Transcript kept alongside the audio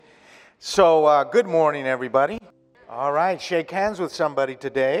Good morning, everybody. All right, shake hands with somebody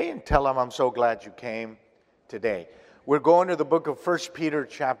today and tell them I'm so glad you came today. We're going to the book of 1 Peter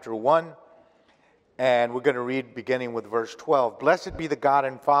chapter 1, and we're going to read beginning with verse 12. Blessed be the God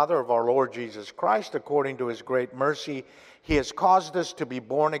and Father of our Lord Jesus Christ. According to his great mercy, he has caused us to be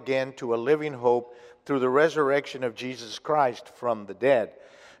born again to a living hope through the resurrection of Jesus Christ from the dead,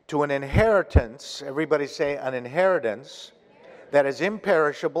 to an inheritance, everybody say an inheritance, that is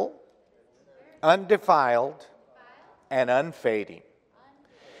imperishable, undefiled, and unfading,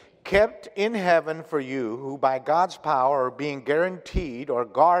 kept in heaven for you, who by God's power are being guaranteed or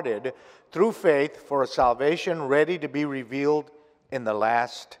guarded through faith for a salvation ready to be revealed in the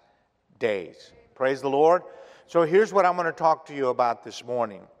last days. Praise the Lord. So here's what I'm going to talk to you about this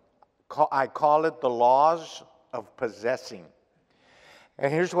morning. I call it the laws of possessing.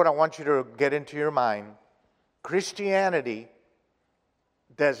 And here's what I want you to get into your mind. Christianity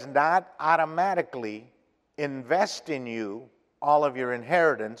does not automatically invest in you all of your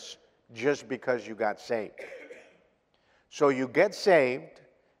inheritance just because you got saved. So you get saved,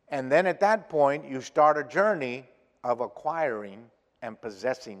 and then at that point, you start a journey of acquiring and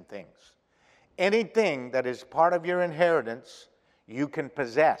possessing things. Anything that is part of your inheritance, you can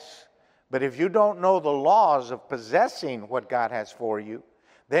possess. But if you don't know the laws of possessing what God has for you,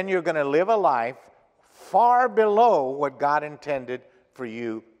 then you're going to live a life far below what God intended for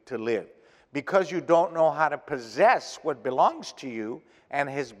you to live, because you don't know how to possess what belongs to you and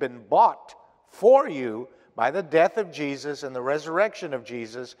has been bought for you by the death of Jesus and the resurrection of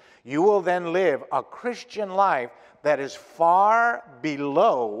Jesus. You will then live a Christian life that is far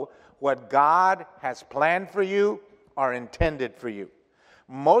below what God has planned for you or intended for you.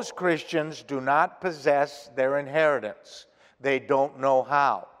 Most Christians do not possess their inheritance. They don't know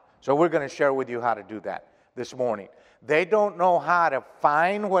how. So we're going to share with you how to do that this morning. They don't know how to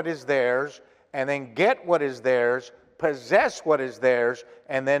find what is theirs and then get what is theirs, possess what is theirs,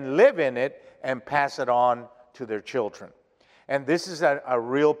 and then live in it and pass it on to their children. And this is a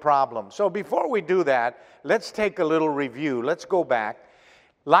real problem. So before we do that, let's take a little review. Let's go back.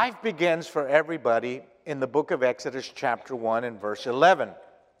 Life begins for everybody in the book of Exodus chapter 1 and verse 11.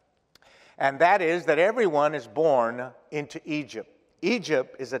 And that is that everyone is born into Egypt.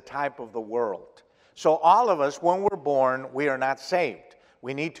 Egypt is a type of the world. So all of us, when we're born, we are not saved.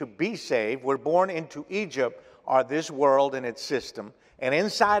 We need to be saved. We're born into Egypt, or this world and its system. And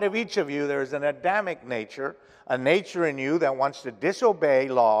inside of each of you, there's an Adamic nature, a nature in you that wants to disobey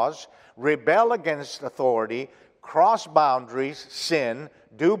laws, rebel against authority, cross boundaries, sin,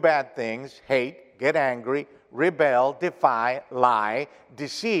 do bad things, hate, get angry, rebel, defy, lie,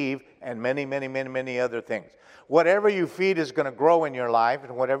 deceive, and many, many, many, many other things. Whatever you feed is going to grow in your life,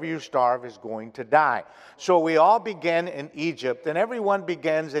 and whatever you starve is going to die. So we all begin in Egypt, and everyone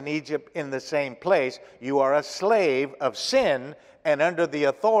begins in Egypt in the same place. You are a slave of sin and under the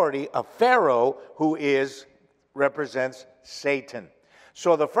authority of Pharaoh, who represents Satan.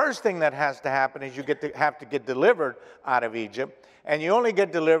 So the first thing that has to happen is you have to get delivered out of Egypt. And you only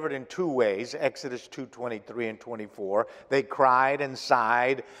get delivered in two ways, Exodus 2:23 and 24. They cried and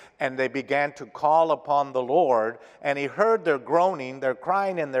sighed, and they began to call upon the Lord. And he heard their groaning, their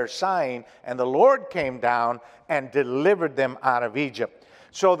crying and their sighing, and the Lord came down and delivered them out of Egypt.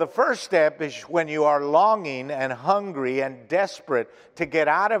 So the first step is when you are longing and hungry and desperate to get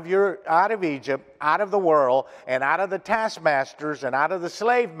out of Egypt, out of the world, and out of the taskmasters, and out of the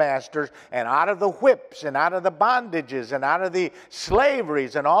slave masters, and out of the whips, and out of the bondages, and out of the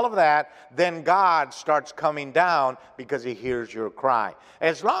slaveries, and all of that, then God starts coming down because he hears your cry.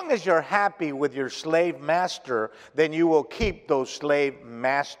 As long as you're happy with your slave master, then you will keep those slave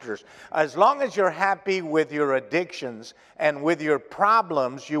masters. As long as you're happy with your addictions and with your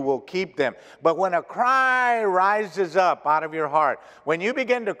problems, you will keep them. But when a cry rises up out of your heart, when you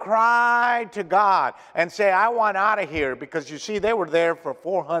begin to cry to God and say, I want out of here, because you see, they were there for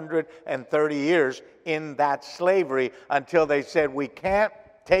 430 years in that slavery until they said, we can't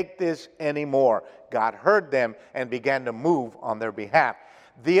take this anymore. God heard them and began to move on their behalf.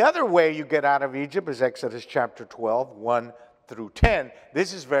 The other way you get out of Egypt is Exodus chapter 12, 1 through 10.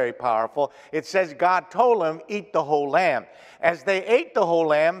 This is very powerful. It says God told them, eat the whole lamb. As they ate the whole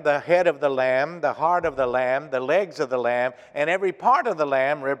lamb, the head of the lamb, the heart of the lamb, the legs of the lamb, and every part of the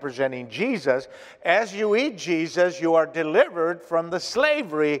lamb representing Jesus, as you eat Jesus, you are delivered from the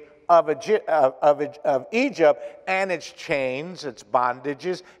slavery of Egypt and its chains, its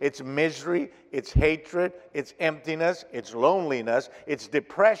bondages, its misery, its hatred, its emptiness, its loneliness, its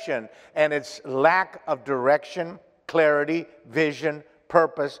depression, and its lack of direction, clarity, vision,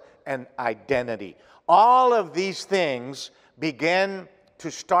 purpose, and identity. All of these things begin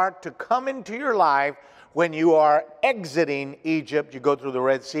to start to come into your life when you are exiting Egypt. You go through the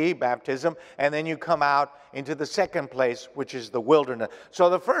Red Sea, baptism, and then you come out into the second place, which is the wilderness. So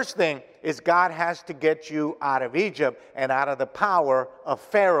the first thing is God has to get you out of Egypt and out of the power of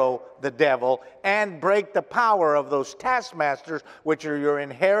Pharaoh, the devil, and break the power of those taskmasters, which are your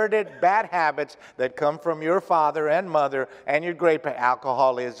inherited bad habits that come from your father and mother and your great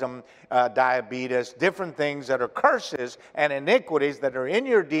alcoholism, diabetes, different things that are curses and iniquities that are in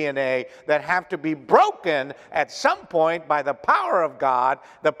your DNA that have to be broken at some point by the power of God,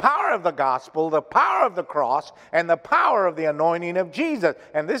 the power of the gospel, the power of the cross, and the power of the anointing of Jesus.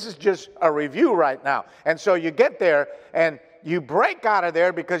 And this is just a review right now. And so you get there and you break out of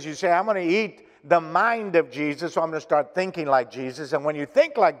there because you say, I'm going to eat the mind of Jesus, so I'm going to start thinking like Jesus. And when you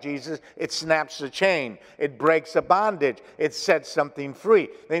think like Jesus, it snaps the chain. It breaks a bondage. It sets something free.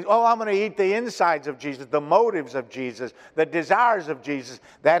 Then, oh, I'm going to eat the insides of Jesus, the motives of Jesus, the desires of Jesus.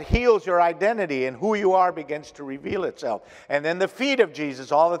 That heals your identity, and who you are begins to reveal itself. And then the feet of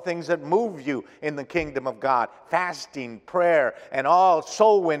Jesus, all the things that move you in the kingdom of God, fasting, prayer, and all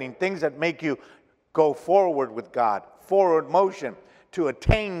soul winning, things that make you go forward with God, forward motion, to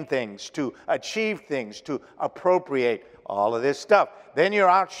attain things, to achieve things, to appropriate all of this stuff. Then you're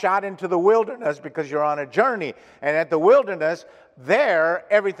outshot into the wilderness because you're on a journey. And at the wilderness, there,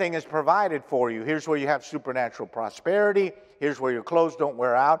 everything is provided for you. Here's where you have supernatural prosperity. Here's where your clothes don't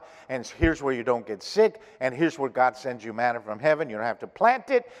wear out. And here's where you don't get sick. And here's where God sends you manna from heaven. You don't have to plant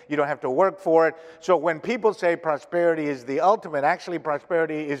it. You don't have to work for it. So when people say prosperity is the ultimate, actually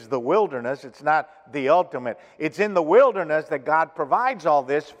prosperity is the wilderness. It's not the ultimate. It's in the wilderness that God provides all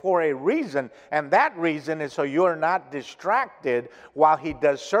this for a reason. And that reason is so you're not distracted while He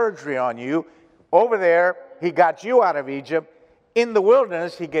does surgery on you. Over there, He got you out of Egypt. In the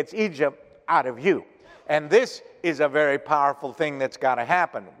wilderness, He gets Egypt out of you. And this is a very powerful thing that's got to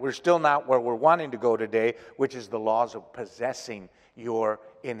happen. We're still not where we're wanting to go today, which is the laws of possessing your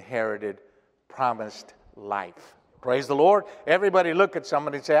inherited, promised life. Praise the Lord. Everybody look at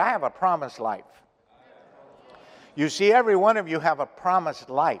somebody and say, I have a promised life. You see, every one of you have a promised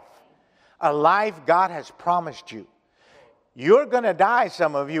life. A life God has promised you. You're going to die,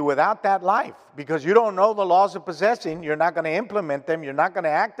 some of you, without that life because you don't know the laws of possessing. You're not going to implement them. You're not going to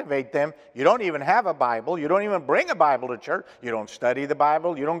activate them. You don't even have a Bible. You don't even bring a Bible to church. You don't study the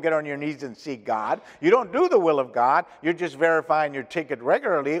Bible. You don't get on your knees and seek God. You don't do the will of God. You're just verifying your ticket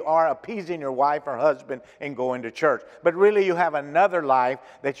regularly or appeasing your wife or husband and going to church. But really, you have another life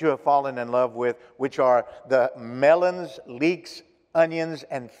that you have fallen in love with, which are the melons, leeks, onions,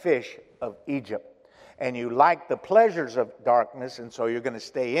 and fish of Egypt. And you like the pleasures of darkness, and so you're going to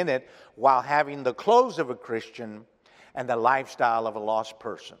stay in it while having the clothes of a Christian and the lifestyle of a lost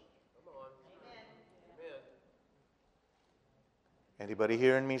person. Come on. Amen. Anybody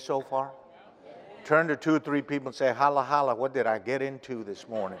hearing me so far? Turn to 2 or 3 people and say, holla, holla, what did I get into this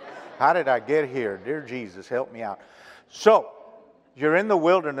morning? How did I get here? Dear Jesus, help me out. So, you're in the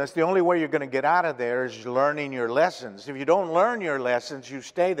wilderness. The only way you're going to get out of there is learning your lessons. If you don't learn your lessons, you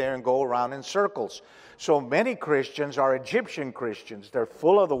stay there and go around in circles. So many Christians are Egyptian Christians. They're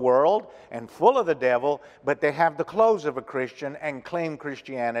full of the world and full of the devil, but they have the clothes of a Christian and claim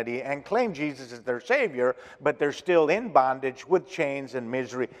Christianity and claim Jesus as their Savior, but they're still in bondage with chains and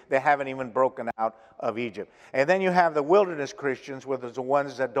misery. They haven't even broken out of Egypt. And then you have the wilderness Christians, where there's the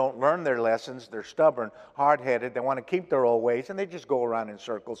ones that don't learn their lessons. They're stubborn, hard-headed. They want to keep their old ways, and they just go around in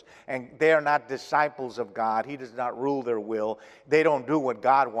circles. And they are not disciples of God. He does not rule their will. They don't do what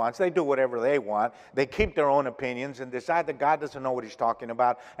God wants. They do whatever they want. They keep their own opinions and decide that God doesn't know what He's talking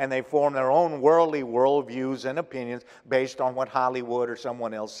about, and they form their own worldly worldviews and opinions based on what Hollywood or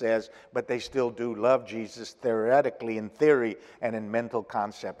someone else says, but they still do love Jesus theoretically, in theory, and in mental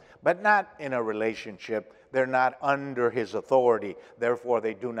concept, but not in a relationship. They're not under His authority. Therefore,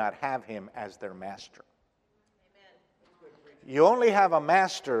 they do not have Him as their master. You only have a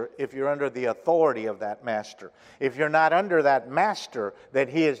master if you're under the authority of that master. If you're not under that master, then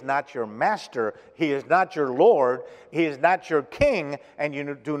he is not your master, he is not your Lord, he is not your king, and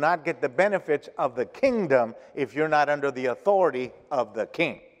you do not get the benefits of the kingdom if you're not under the authority of the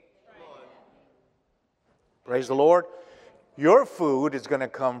king. Praise the Lord. Your food is going to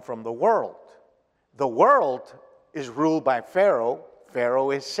come from the world. The world is ruled by Pharaoh. Pharaoh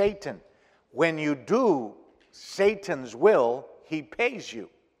is Satan. When you do Satan's will, he pays you.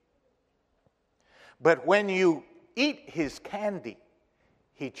 But when you eat his candy,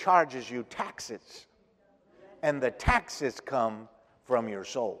 he charges you taxes. And the taxes come from your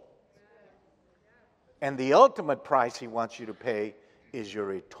soul. And the ultimate price he wants you to pay is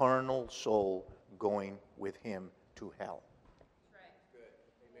your eternal soul going with him to hell.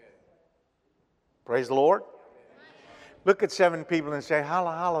 Praise the Lord. Look at 7 people and say,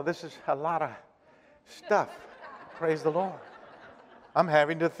 holla, holla, this is a lot of stuff. Praise the Lord. I'm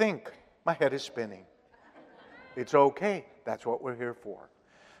having to think. My head is spinning. It's okay. That's what we're here for.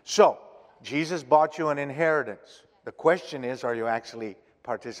 So, Jesus bought you an inheritance. The question is, are you actually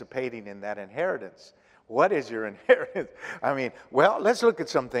participating in that inheritance? What is your inheritance? I mean, well, let's look at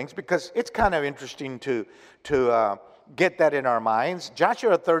some things because it's kind of interesting to get that in our minds.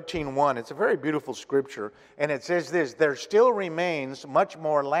 Joshua 13:1, it's a very beautiful scripture, and it says this, there still remains much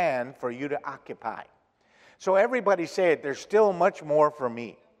more land for you to occupy. So everybody say it, there's still much more for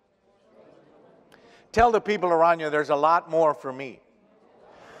me. Tell the people around you, there's a lot more for me.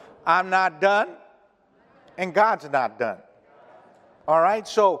 I'm not done, and God's not done. All right,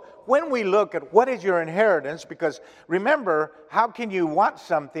 so when we look at what is your inheritance, because remember, how can you want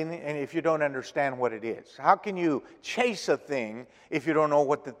something and if you don't understand what it is? How can you chase a thing if you don't know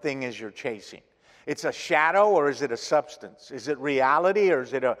what the thing is you're chasing? It's a shadow or is it a substance? Is it reality or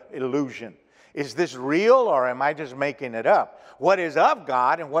is it an illusion? Is this real or am I just making it up? What is of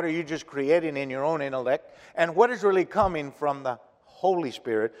God and what are you just creating in your own intellect? And what is really coming from the Holy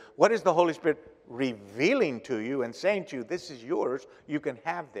Spirit? What is the Holy Spirit revealing to you and saying to you, this is yours, you can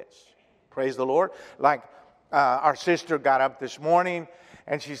have this? Praise the Lord. Like our sister got up this morning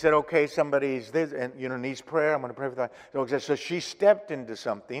and she said, okay, somebody's this, and needs prayer, I'm going to pray for that. So she stepped into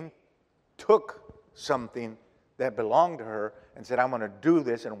something, took something that belonged to her and said, I'm going to do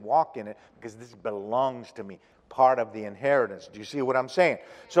this and walk in it because this belongs to me. Part of the inheritance. Do you see what I'm saying?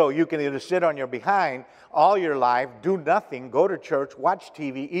 So you can either sit on your behind all your life, do nothing, go to church, watch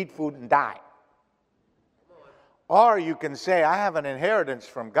TV, eat food, and die. Or you can say, I have an inheritance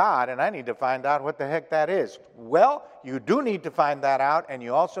from God and I need to find out what the heck that is. Well, you do need to find that out, and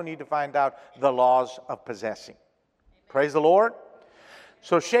you also need to find out the laws of possessing. Amen. Praise the Lord.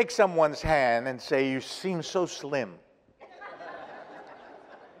 So shake someone's hand and say, you seem so slim.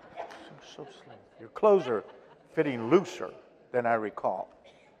 So slim. Your clothes are fitting looser than I recall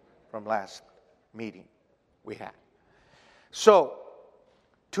from last meeting we had. So,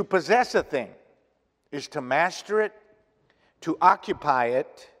 to possess a thing is to master it, to occupy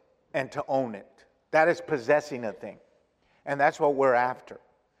it, and to own it. That is possessing a thing. And that's what we're after.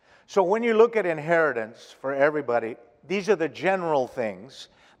 So when you look at inheritance for everybody, these are the general things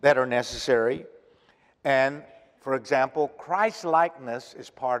that are necessary. And, for example, Christ-likeness is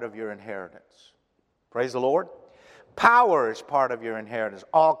part of your inheritance. Praise the Lord. Power is part of your inheritance.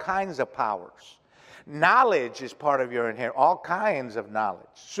 All kinds of powers. Knowledge is part of your inheritance. All kinds of knowledge.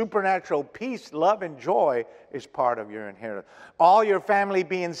 Supernatural peace, love, and joy is part of your inheritance. All your family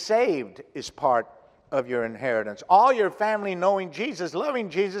being saved is part of your inheritance. All your family knowing Jesus, loving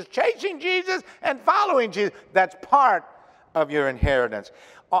Jesus, chasing Jesus, and following Jesus, that's part of your inheritance.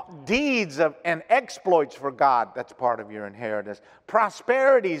 Deeds and exploits for God, that's part of your inheritance.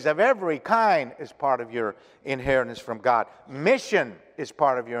 Prosperities of every kind is part of your inheritance from God. Mission is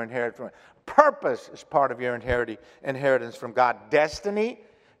part of your inheritance. Purpose is part of your inheritance from God. Destiny,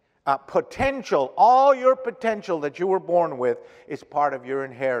 potential, all your potential that you were born with is part of your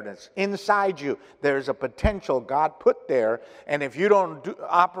inheritance. Inside you, there's a potential God put there, and if you don't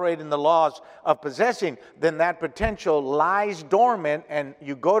operate in the laws of possessing, then that potential lies dormant, and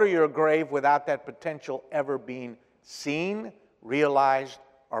you go to your grave without that potential ever being seen, realized,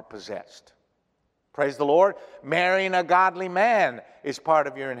 or possessed. Praise the Lord. Marrying a godly man is part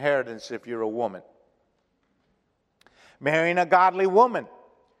of your inheritance if you're a woman. Marrying a godly woman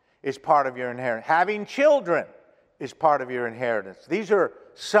is part of your inheritance. Having children is part of your inheritance. These are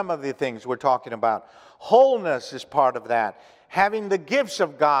some of the things we're talking about. Wholeness is part of that. Having the gifts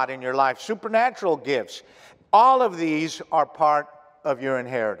of God in your life, supernatural gifts. All of these are part of your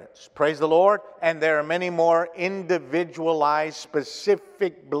inheritance. Praise the Lord. And there are many more individualized,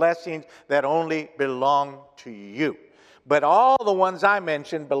 specific blessings that only belong to you. But all the ones I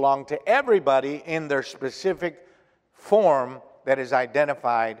mentioned belong to everybody in their specific form that is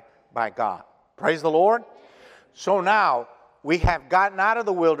identified by God. Praise the Lord. So now we have gotten out of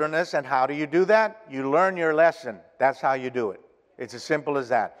the wilderness, and how do you do that? You learn your lesson. That's how you do it. It's as simple as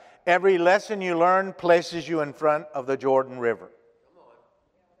that. Every lesson you learn places you in front of the Jordan River.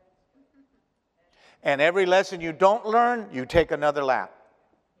 And every lesson you don't learn, you take another lap.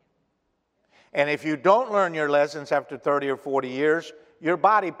 And if you don't learn your lessons after 30 or 40 years, your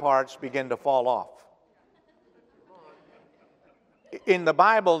body parts begin to fall off. In the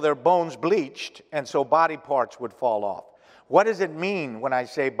Bible, their bones bleached, and so body parts would fall off. What does it mean when I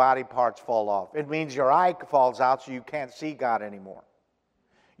say body parts fall off? It means your eye falls out so you can't see God anymore.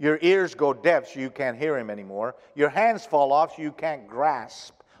 Your ears go deaf so you can't hear Him anymore. Your hands fall off so you can't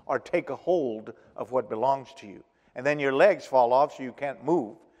grasp or take a hold of what belongs to you. And then your legs fall off so you can't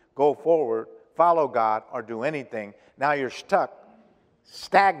move, go forward, follow God, or do anything. Now you're stuck,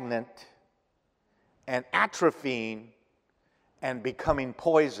 stagnant, and atrophying and becoming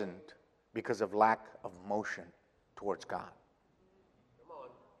poisoned because of lack of motion towards God. Come on.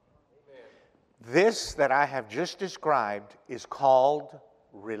 Amen. This that I have just described is called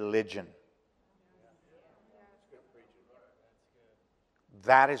religion.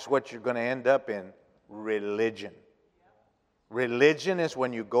 That is what you're going to end up in, religion. Religion is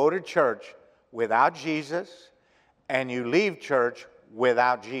when you go to church without Jesus and you leave church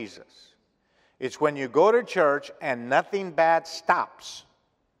without Jesus. It's when you go to church and nothing bad stops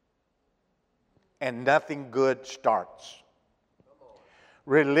and nothing good starts.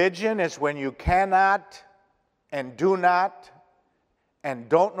 Religion is when you cannot and do not and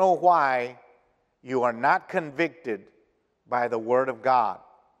don't know why you are not convicted by the Word of God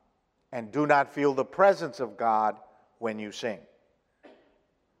and do not feel the presence of God when you sing.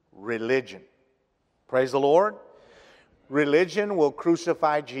 Religion. Praise the Lord. Religion will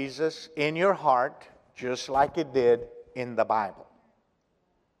crucify Jesus in your heart just like it did in the Bible.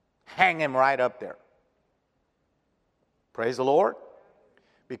 Hang him right up there. Praise the Lord.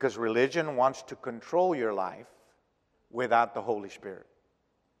 Because religion wants to control your life without the Holy Spirit.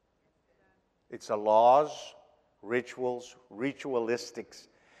 It's the laws, rituals, ritualistics,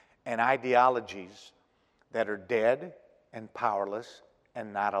 and ideologies that are dead and powerless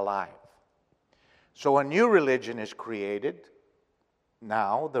and not alive. So a new religion is created.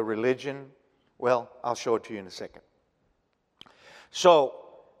 Now the religion, well, I'll show it to you in a second. So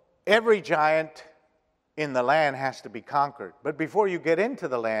every giant in the land has to be conquered. But before you get into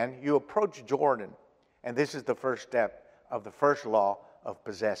the land, you approach Jordan. And this is the first step of the first law of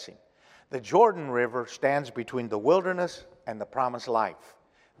possessing. The Jordan River stands between the wilderness and the promised life.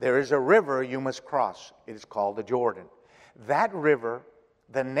 There is a river you must cross. It is called the Jordan. That river,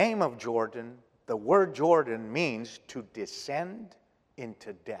 the name of Jordan, the word Jordan means to descend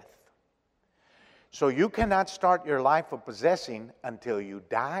into death. So you cannot start your life of possessing until you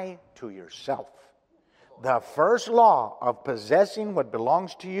die to yourself. The first law of possessing what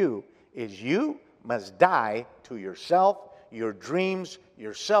belongs to you is you must die to yourself, your dreams,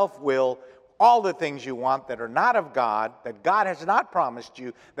 your self-will, all the things you want that are not of God, that God has not promised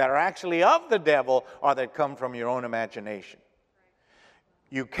you, that are actually of the devil or that come from your own imagination.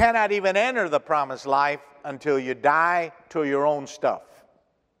 You cannot even enter the promised life until you die to your own stuff.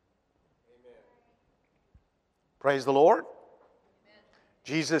 Amen. Praise the Lord.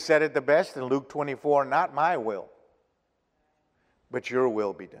 Jesus said it the best in Luke 24, not my will, but your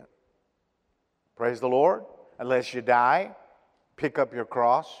will be done. Praise the Lord. Unless you die, pick up your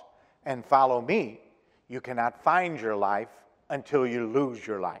cross, and follow me, you cannot find your life until you lose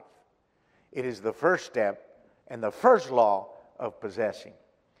your life. It is the first step and the first law of possessing.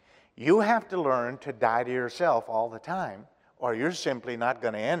 You have to learn to die to yourself all the time, or you're simply not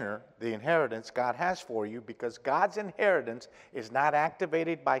going to enter the inheritance God has for you, because God's inheritance is not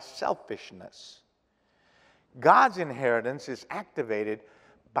activated by selfishness. God's inheritance is activated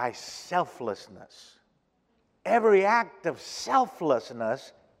by selflessness. Every act of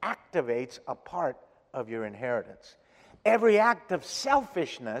selflessness activates a part of your inheritance. Every act of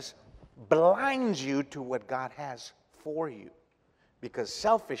selfishness blinds you to what God has for you, because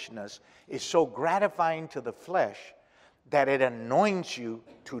selfishness is so gratifying to the flesh that it anoints you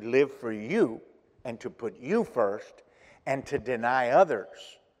to live for you and to put you first and to deny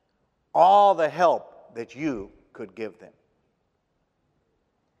others all the help that you could give them.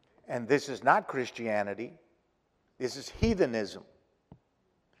 And this is not Christianity. This is heathenism.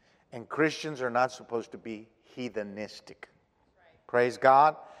 And Christians are not supposed to be heathenistic. Praise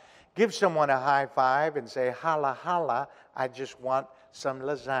God. Give someone a high five and say, holla, holla, I just want some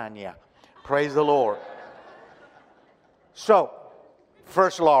lasagna. Praise the Lord. So,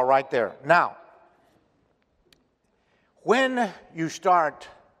 first law right there. Now, when you start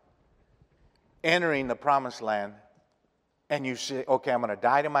entering the promised land and you say, okay, I'm going to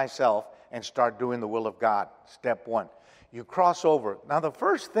die to myself and start doing the will of God, step one. You cross over. Now, the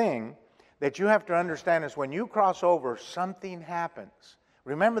first thing that you have to understand is when you cross over, something happens.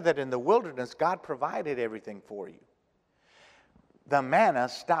 Remember that in the wilderness, God provided everything for you. The manna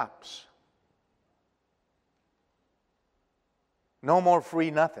stops. No more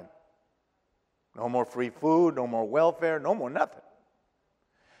free nothing. No more free food, no more welfare, no more nothing.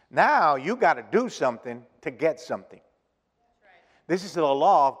 Now you got to do something to get something. This is the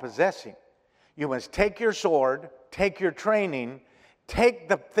law of possessing. You must take your sword, take your training, take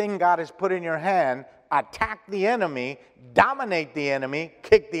the thing God has put in your hand, attack the enemy, dominate the enemy,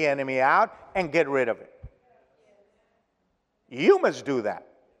 kick the enemy out, and get rid of it. You must do that.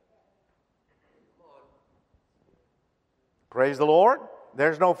 Praise the Lord.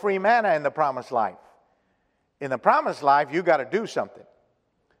 There's no free manna in the promised life. In the promised life, you got to do something.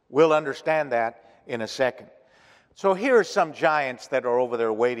 We'll understand that in a second. So here are some giants that are over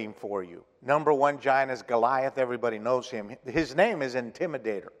there waiting for you. Number one giant is Goliath. Everybody knows him. His name is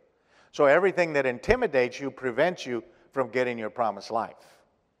Intimidator. So everything that intimidates you prevents you from getting your promised life.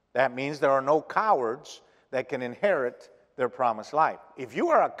 That means there are no cowards that can inherit their promised life. If you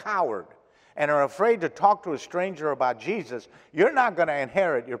are a coward and are afraid to talk to a stranger about Jesus, you're not going to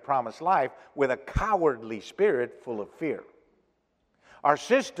inherit your promised life with a cowardly spirit full of fear. Our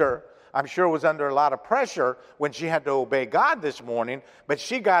sister, I'm sure, was under a lot of pressure when she had to obey God this morning, but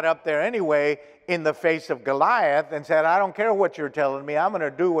she got up there anyway in the face of Goliath and said, I don't care what you're telling me, I'm going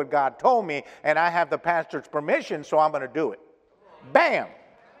to do what God told me, and I have the pastor's permission, so I'm going to do it. Bam!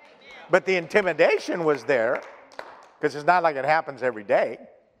 But the intimidation was there, because it's not like it happens every day.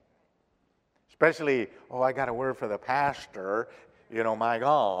 Especially, oh, I got a word for the pastor, my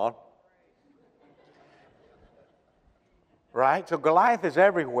God. Right? So Goliath is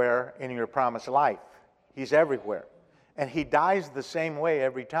everywhere in your promised life. He's everywhere. And he dies the same way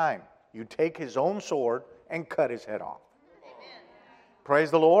every time. You take his own sword and cut his head off. Amen. Praise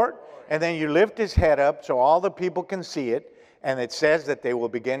the Lord. And then you lift his head up so all the people can see it. And it says that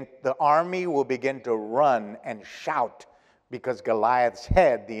the army will begin to run and shout because Goliath's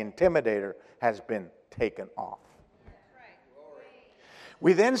head, the intimidator, has been taken off.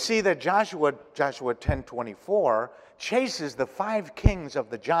 We then see that Joshua 10:24, chases the 5 kings of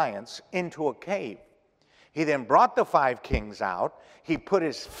the giants into a cave. He then brought the 5 kings out. He put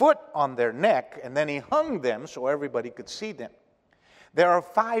his foot on their neck, and then he hung them so everybody could see them. There are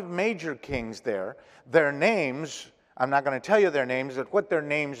 5 major kings there. Their names, I'm not going to tell you their names, but what their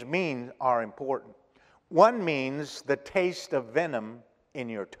names mean are important. One means the taste of venom in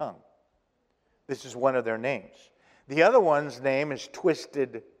your tongue. This is one of their names. The other one's name is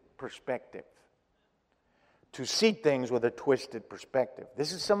twisted perspective. To see things with a twisted perspective.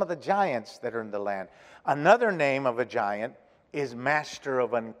 This is some of the giants that are in the land. Another name of a giant is master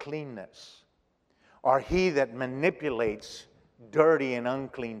of uncleanness, or he that manipulates dirty and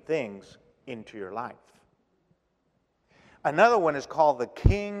unclean things into your life. Another one is called the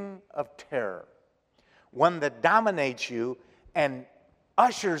king of terror, one that dominates you and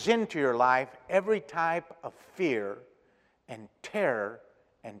ushers into your life every type of fear and terror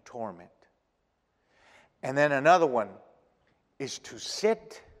and torment. And then another one is to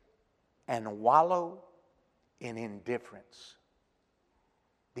sit and wallow in indifference.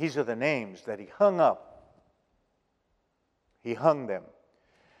 These are the names that he hung up. He hung them.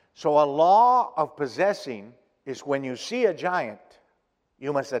 So a law of possessing is when you see a giant,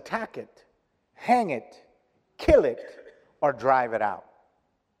 you must attack it, hang it, kill it, or drive it out.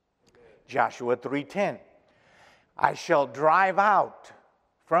 Joshua 3:10, I shall drive out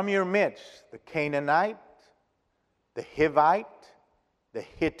from your midst the Canaanite, the Hivite, the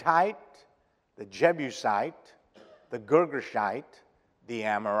Hittite, the Jebusite, the Girgashite, the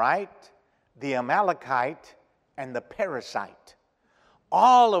Amorite, the Amalekite, and the Perizzite.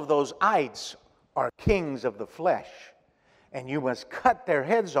 All of those ites are kings of the flesh, and you must cut their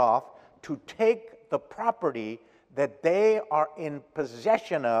heads off to take the property that they are in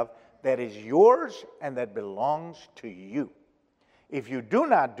possession of, that is yours and that belongs to you. If you do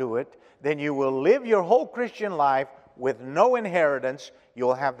not do it, then you will live your whole Christian life with no inheritance.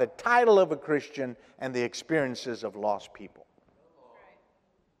 You'll have the title of a Christian and the experiences of lost people.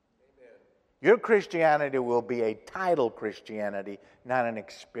 Your Christianity will be a title Christianity, not an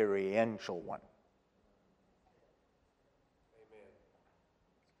experiential one.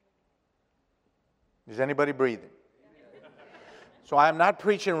 Is anybody breathing? So I'm not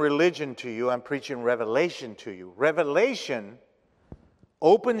preaching religion to you, I'm preaching revelation to you. Revelation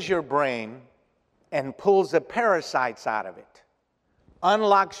opens your brain and pulls the parasites out of it.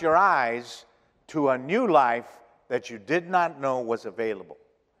 Unlocks your eyes to a new life that you did not know was available.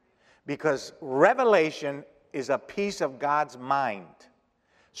 Because revelation is a piece of God's mind.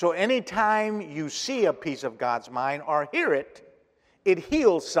 So anytime you see a piece of God's mind or hear it, it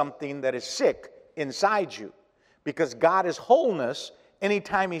heals something that is sick inside you. Because God is wholeness.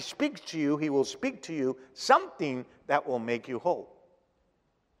 Anytime he speaks to you, he will speak to you something that will make you whole.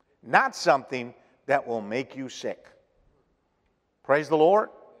 Not something that will make you sick. Praise the Lord.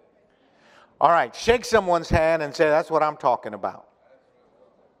 All right, shake someone's hand and say, that's what I'm talking about.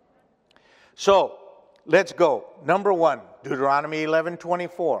 So, let's go. Number 1, Deuteronomy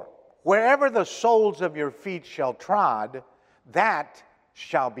 11:24. Wherever the soles of your feet shall trod, that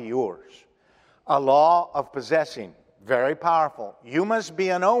shall be yours. A law of possessing, very powerful. You must be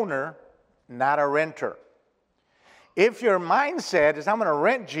an owner, not a renter. If your mindset is, I'm going to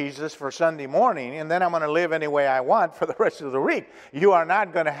rent Jesus for Sunday morning, and then I'm going to live any way I want for the rest of the week, you are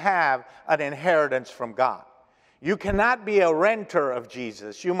not going to have an inheritance from God. You cannot be a renter of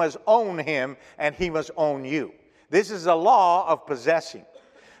Jesus. You must own him, and he must own you. This is a law of possessing.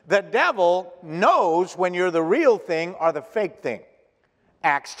 The devil knows when you're the real thing or the fake thing.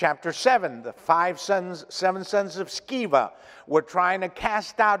 Acts chapter 7, the seven sons of Sceva were trying to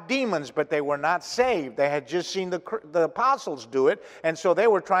cast out demons, but they were not saved. They had just seen the apostles do it, and so they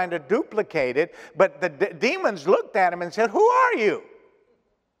were trying to duplicate it. But the demons looked at him and said, "Who are you?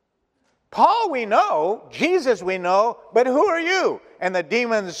 Paul we know, Jesus we know, but who are you?" And the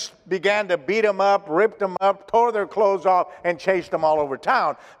demons began to beat them up, ripped them up, tore their clothes off, and chased them all over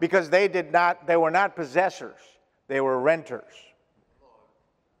town because they were not possessors. They were renters.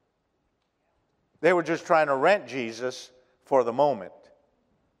 They were just trying to rent Jesus for the moment.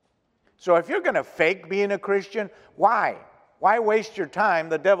 So if you're going to fake being a Christian, why? Why waste your time?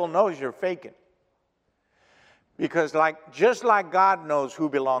 The devil knows you're faking. Because just like God knows who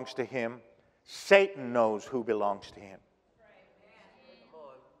belongs to him, Satan knows who belongs to him.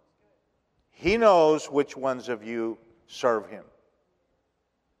 He knows which ones of you serve him.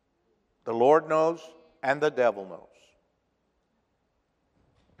 The Lord knows and the devil knows.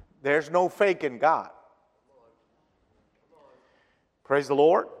 There's no fake in God. Praise the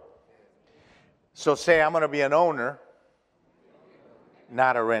Lord. So say, I'm going to be an owner,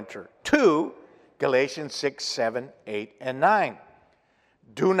 not a renter. 2, Galatians 6, 7, 8, and 9.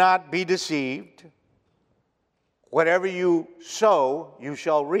 Do not be deceived. Whatever you sow, you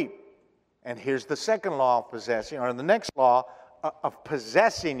shall reap. And here's the second law of possessing, or the next law of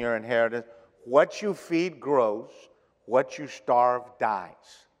possessing your inheritance. What you feed grows, what you starve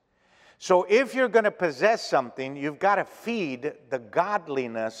dies. So if you're going to possess something, you've got to feed the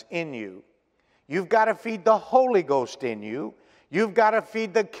godliness in you. You've got to feed the Holy Ghost in you. You've got to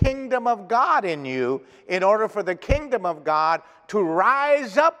feed the kingdom of God in you in order for the kingdom of God to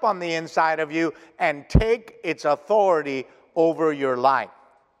rise up on the inside of you and take its authority over your life.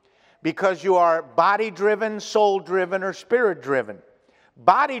 Because you are body-driven, soul-driven, or spirit-driven.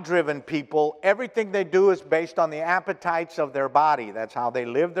 Body-driven people, everything they do is based on the appetites of their body. That's how they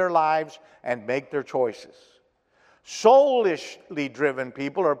live their lives and make their choices. Soulishly driven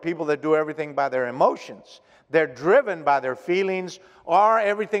people are people that do everything by their emotions. They're driven by their feelings or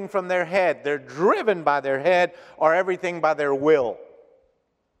everything from their head. They're driven by their head or everything by their will.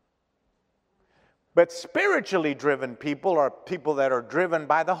 But spiritually driven people are people that are driven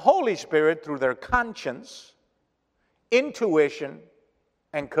by the Holy Spirit through their conscience, intuition,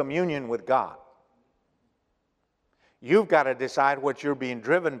 and communion with God. You've got to decide what you're being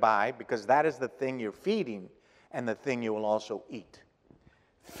driven by, because that is the thing you're feeding and the thing you will also eat.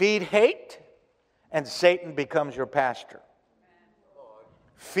 Feed hate, and Satan becomes your pastor.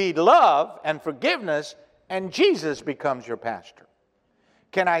 Feed love and forgiveness, and Jesus becomes your pastor.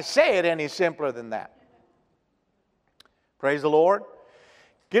 Can I say it any simpler than that? Praise the Lord.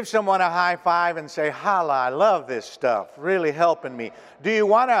 Give someone a high five and say, "Holla, I love this stuff. Really helping me." Do you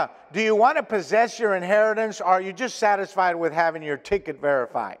want to possess your inheritance, or are you just satisfied with having your ticket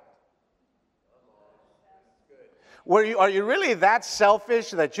verified? Are you really that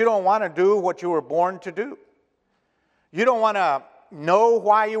selfish that you don't want to do what you were born to do? You don't want to know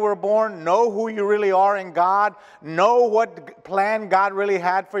why you were born, know who you really are in God, know what plan God really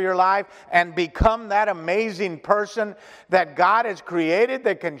had for your life, and become that amazing person that God has created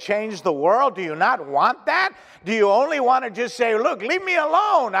that can change the world? Do you not want that? Do you only want to just say, "Look, leave me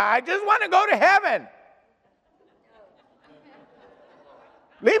alone. I just want to go to heaven.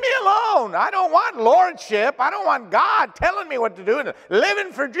 Leave me alone. I don't want lordship. I don't want God telling me what to do.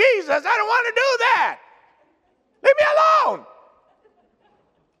 Living for Jesus, I don't want to do that. Leave me alone.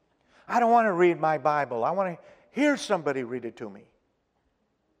 I don't want to read my Bible. I want to hear somebody read it to me.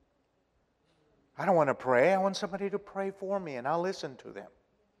 I don't want to pray. I want somebody to pray for me, and I'll listen to them."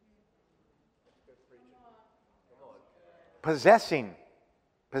 Possessing.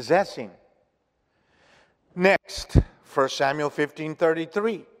 Next, 1 Samuel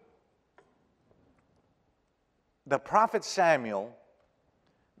 15:33. The prophet Samuel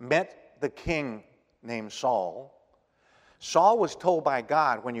met the king named Saul. Saul was told by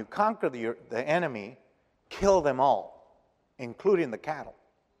God, when you conquer the enemy, kill them all, including the cattle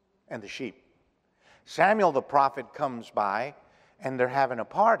and the sheep. Samuel the prophet comes by, and they're having a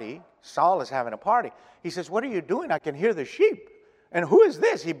party. Saul is having a party. He says, "What are you doing? I can hear the sheep. And who is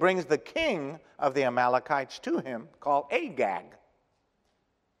this? He brings the king of the Amalekites to him, called Agag.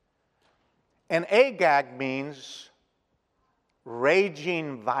 And Agag means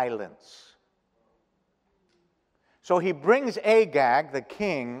raging violence. So he brings Agag, the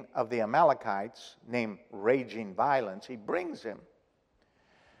king of the Amalekites, named Raging Violence. He brings him.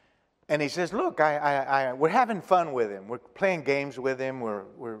 And he says, look, we're having fun with him. We're playing games with him.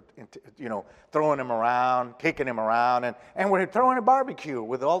 We're throwing him around, kicking him around. And we're throwing a barbecue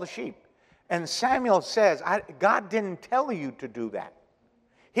with all the sheep. And Samuel says, God didn't tell you to do that.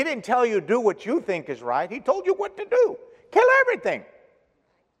 He didn't tell you to do what you think is right. He told you what to do. Kill everything.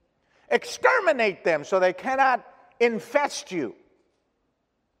 Exterminate them so they cannot infest you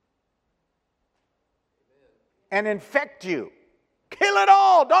and infect you. Kill it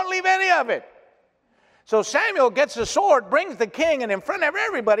all. Don't leave any of it. So Samuel gets the sword, brings the king, and in front of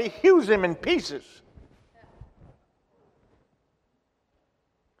everybody, hews him in pieces.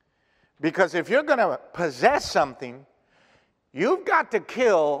 Because if you're going to possess something, you've got to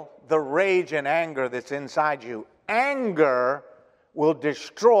kill the rage and anger that's inside you. Anger will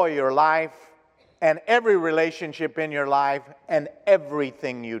destroy your life and every relationship in your life and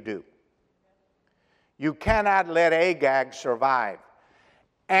everything you do. You cannot let Agag survive.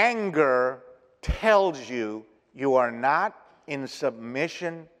 Anger tells you you are not in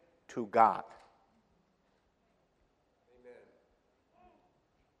submission to God. Amen.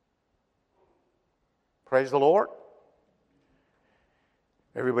 Praise the Lord.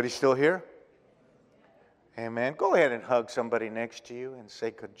 Everybody still here? Amen. Go ahead and hug somebody next to you and say,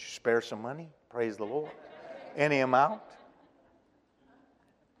 could you spare some money? Praise the Lord. Any amount.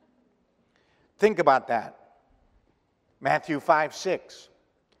 Think about that. Matthew 5:6.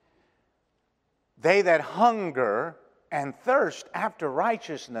 They that hunger and thirst after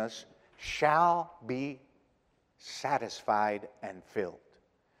righteousness shall be satisfied and filled.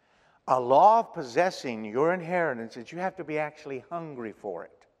 A law of possessing your inheritance is you have to be actually hungry for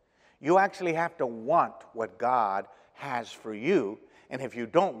it. You actually have to want what God has for you. And if you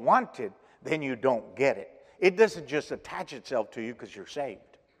don't want it, then you don't get it. It doesn't just attach itself to you because you're saved.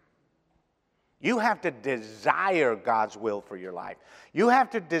 You have to desire God's will for your life. You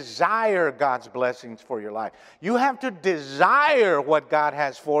have to desire God's blessings for your life. You have to desire what God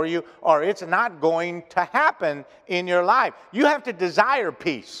has for you, or it's not going to happen in your life. You have to desire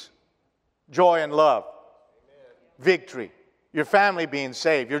peace, joy, and love, victory, your family being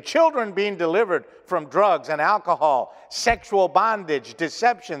saved, your children being delivered from drugs and alcohol, sexual bondage,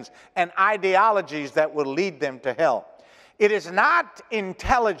 deceptions, and ideologies that will lead them to hell. It is not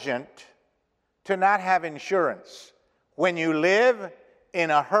intelligent to not have insurance when you live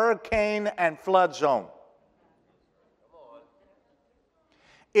in a hurricane and flood zone.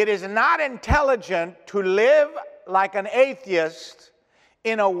 It is not intelligent to live like an atheist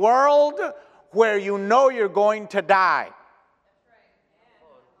in a world where you know you're going to die.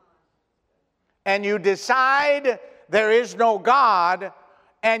 And you decide there is no God,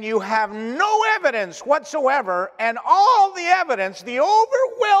 and you have no evidence whatsoever, and all the evidence, the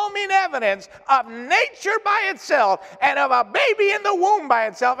overwhelming evidence of nature by itself, and of a baby in the womb by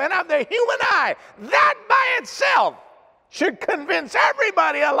itself, and of the human eye, that by itself should convince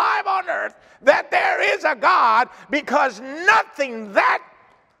everybody alive on earth that there is a God, because nothing that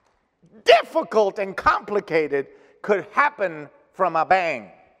difficult and complicated could happen from a bang.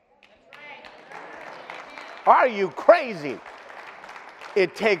 Are you crazy?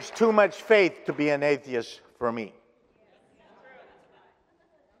 It takes too much faith to be an atheist for me.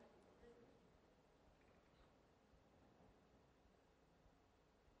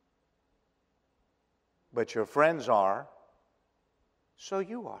 But your friends are, so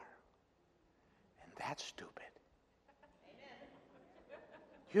you are. And that's stupid.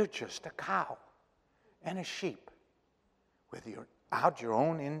 You're just a cow and a sheep without your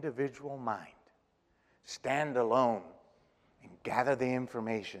own individual mind. Stand alone and gather the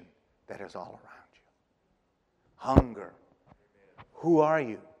information that is all around you. Hunger. Who are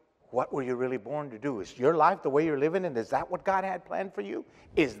you? What were you really born to do? Is your life the way you're living, and is that what God had planned for you?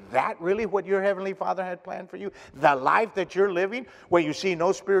 Is that really what your Heavenly Father had planned for you? The life that you're living where you see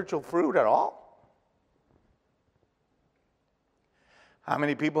no spiritual fruit at all? How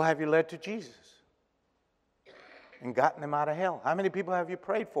many people have you led to Jesus and gotten them out of hell? How many people have you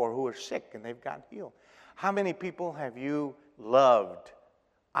prayed for who are sick and they've gotten healed? How many people have you loved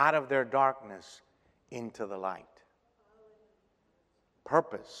out of their darkness into the light?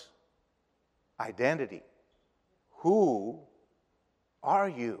 Purpose, identity. Who are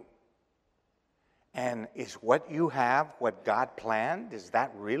you? And is what you have what God planned? Is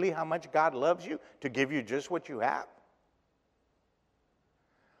that really how much God loves you? To give you just what you have?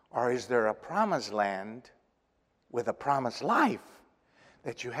 Or is there a promised land with a promised life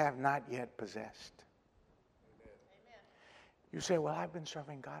that you have not yet possessed? You say, well, I've been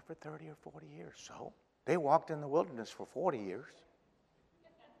serving God for 30 or 40 years. So they walked in the wilderness for 40 years.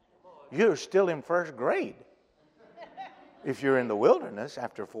 You're still in first grade if you're in the wilderness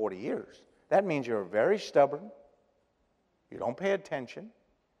after 40 years. That means you're very stubborn, you don't pay attention,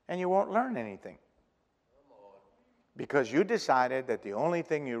 and you won't learn anything. Because you decided that the only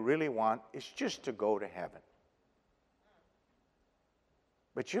thing you really want is just to go to heaven.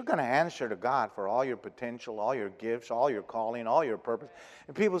 But you're going to answer to God for all your potential, all your gifts, all your calling, all your purpose.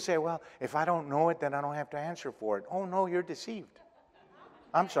 And people say, well, if I don't know it, then I don't have to answer for it. Oh, no, you're deceived.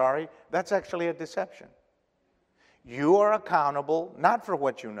 I'm sorry. That's actually a deception. You are accountable not for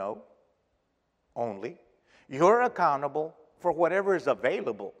what you know only. You're accountable for whatever is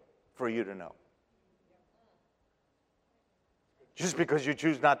available for you to know. Just because you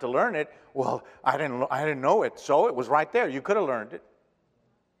choose not to learn it, well, I didn't know it, so it was right there. You could have learned it.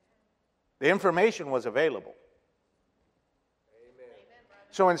 The information was available. Amen.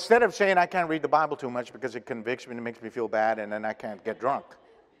 So instead of saying I can't read the Bible too much because it convicts me and it makes me feel bad and then I can't get drunk.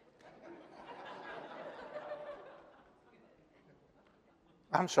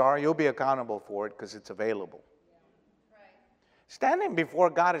 I'm sorry, you'll be accountable for it because it's available. Standing before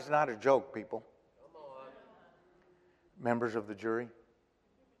God is not a joke, people. Members of the jury.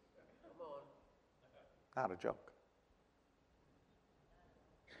 Not a joke.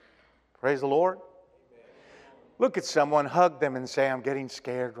 Praise the Lord. Look at someone, hug them and say, I'm getting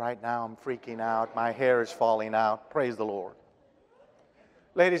scared right now. I'm freaking out. My hair is falling out. Praise the Lord.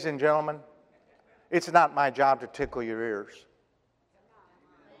 Ladies and gentlemen, it's not my job to tickle your ears.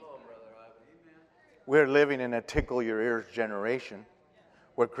 We're living in a tickle your ears generation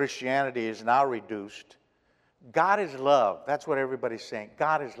where Christianity is now reduced. God is love. That's what everybody's saying.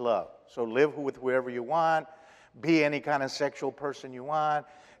 God is love. So live with whoever you want. Be any kind of sexual person you want.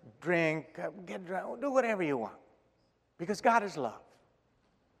 Drink, get drunk, do whatever you want. Because God is love.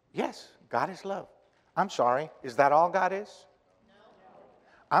 Yes, God is love. I'm sorry, is that all God is? No.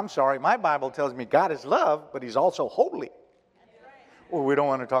 I'm sorry, my Bible tells me God is love, but He's also holy. Well, we don't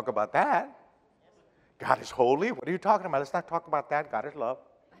want to talk about that. God is holy? What are you talking about? Let's not talk about that. God is love.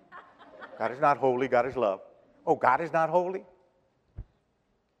 God is not holy, God is love. Oh, God is not holy?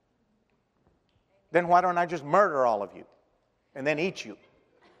 Then why don't I just murder all of you and then eat you?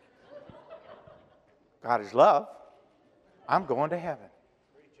 God is love. I'm going to heaven.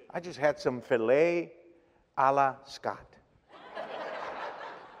 I just had some filet a la Scott.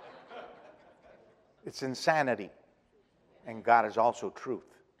 It's insanity. And God is also truth.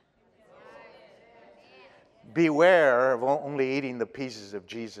 Beware of only eating the pieces of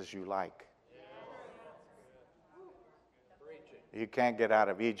Jesus you like. You can't get out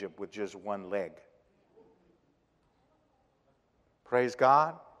of Egypt with just one leg. Praise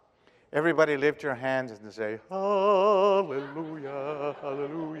God. Everybody lift your hands and say, hallelujah,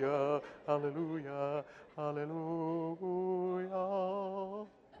 hallelujah, hallelujah, hallelujah.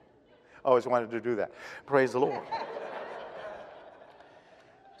 I always wanted to do that. Praise the Lord.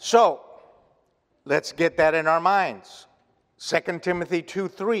 So, let's get that in our minds. 2 Timothy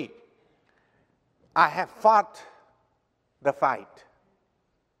 2:3. I have fought the fight.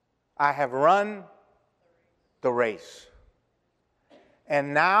 I have run the race.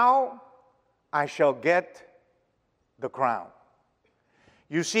 And now I shall get the crown.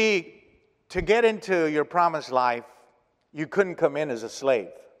 You see, to get into your promised life, you couldn't come in as a slave.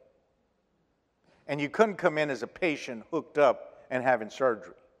 And you couldn't come in as a patient hooked up and having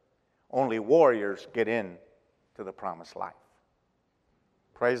surgery. Only warriors get in to the promised life.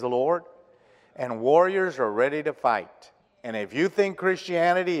 Praise the Lord. And warriors are ready to fight. And if you think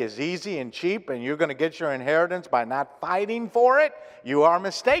Christianity is easy and cheap and you're going to get your inheritance by not fighting for it, you are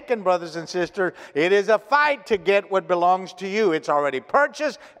mistaken, brothers and sisters. It is a fight to get what belongs to you. It's already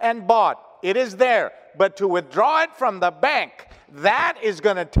purchased and bought. It is there. But to withdraw it from the bank, that is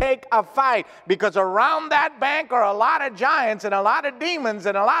going to take a fight, because around that bank are a lot of giants and a lot of demons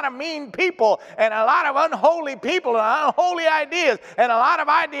and a lot of mean people and a lot of unholy people and unholy ideas and a lot of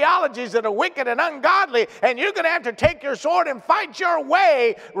ideologies that are wicked and ungodly, and you're going to have to take your sword and fight your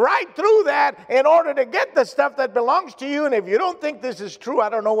way right through that in order to get the stuff that belongs to you. And if you don't think this is true, I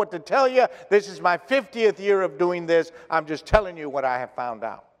don't know what to tell you. This is my 50th year of doing this. I'm just telling you what I have found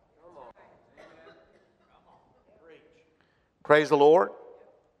out. Praise the Lord.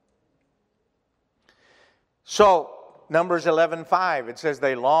 So, Numbers 11:5, it says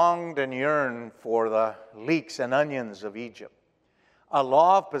they longed and yearned for the leeks and onions of Egypt. A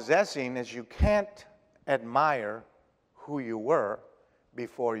law of possessing is you can't admire who you were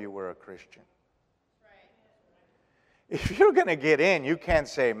before you were a Christian. If you're going to get in, you can't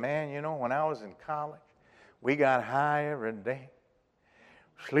say, man, you know, when I was in college, we got high every day,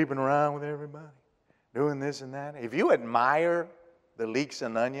 sleeping around with everybody, doing this and that. If you admire the leeks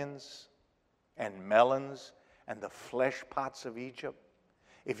and onions and melons and the flesh pots of Egypt,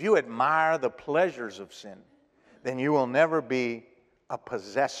 if you admire the pleasures of sin, then you will never be a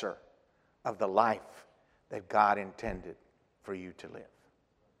possessor of the life that God intended for you to live.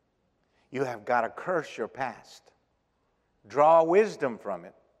 You have got to curse your past, draw wisdom from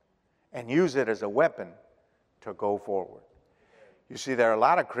it, and use it as a weapon to go forward. You see, there are a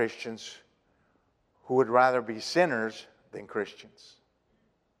lot of Christians who would rather be sinners than Christians.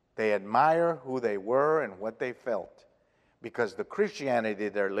 They admire who they were and what they felt, because the Christianity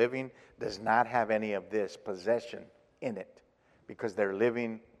they're living does not have any of this possession in it, because they're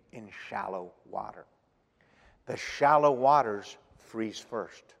living in shallow water. The shallow waters freeze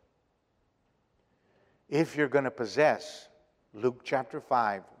first. If you're going to possess, Luke chapter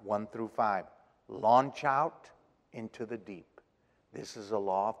 5, 1 through 5, launch out into the deep. This is a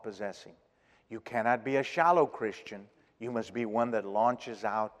law of possessing. You cannot be a shallow Christian. You must be one that launches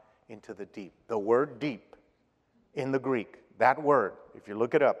out into the deep. The word deep in the Greek, that word, if you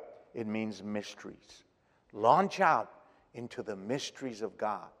look it up, it means mysteries. Launch out into the mysteries of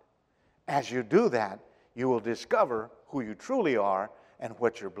God. As you do that, you will discover who you truly are and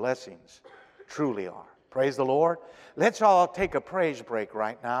what your blessings truly are. Praise the Lord. Let's all take a praise break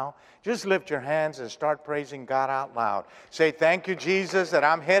right now. Just lift your hands and start praising God out loud. Say, thank you, Jesus, that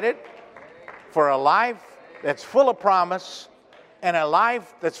I'm headed for a life that's full of promise, and a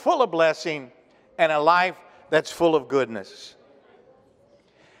life that's full of blessing, and a life that's full of goodness.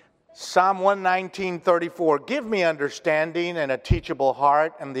 Psalm 119:34, give me understanding and a teachable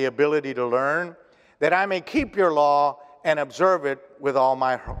heart and the ability to learn, that I may keep your law and observe it with all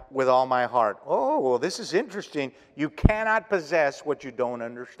my heart. Oh, well, this is interesting. You cannot possess what you don't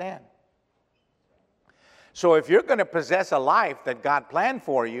understand. So if you're going to possess a life that God planned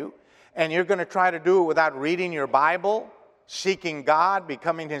for you, and you're going to try to do it without reading your Bible, seeking God,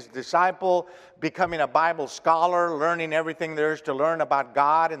 becoming His disciple, becoming a Bible scholar, learning everything there is to learn about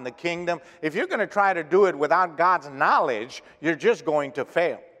God and the kingdom, if you're going to try to do it without God's knowledge, you're just going to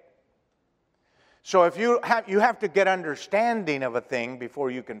fail. So if you have to get understanding of a thing before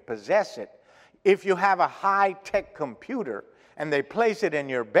you can possess it. If you have a high-tech computer and they place it in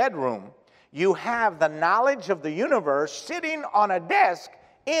your bedroom, you have the knowledge of the universe sitting on a desk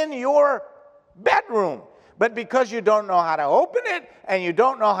in your bedroom. But because you don't know how to open it and you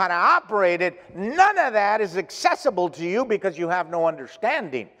don't know how to operate it, none of that is accessible to you because you have no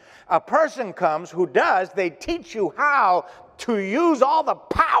understanding. A person comes who does, they teach you how to use all the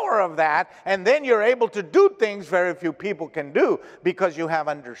power of that, and then you're able to do things very few people can do because you have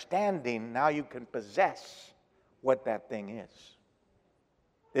understanding. Now you can possess what that thing is.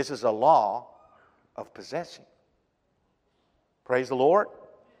 This is a law of possessing. Praise the Lord.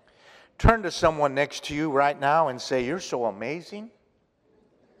 Turn to someone next to you right now and say, you're so amazing.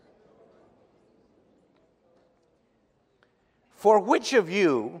 For which of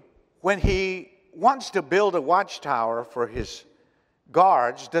you, when he wants to build a watchtower for his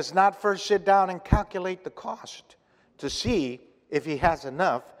guards, does not first sit down and calculate the cost to see if he has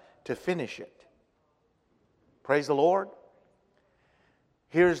enough to finish it? Praise the Lord.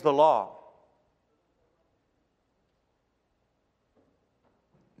 Here's the law.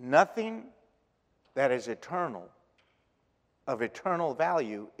 Nothing that is eternal, of eternal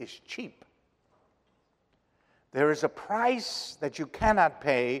value, is cheap. There is a price that you cannot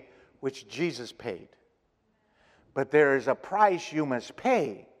pay, which Jesus paid. But there is a price you must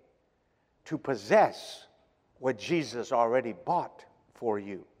pay to possess what Jesus already bought for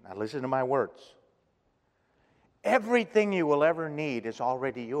you. Now listen to my words. Everything you will ever need is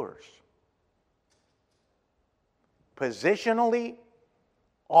already yours. Positionally,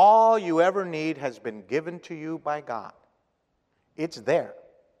 all you ever need has been given to you by God. It's there.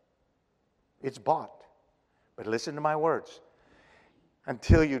 It's bought. But listen to my words.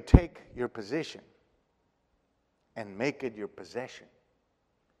 Until you take your position and make it your possession,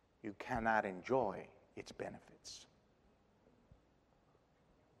 you cannot enjoy its benefits.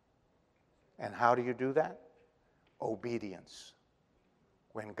 And how do you do that? Obedience.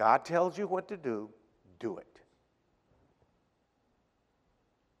 When God tells you what to do, do it.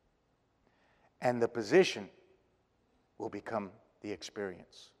 And the position will become the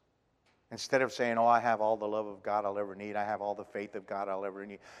experience. Instead of saying, oh, I have all the love of God I'll ever need, I have all the faith of God I'll ever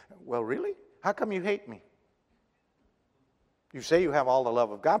need. Well, really? How come you hate me? You say you have all the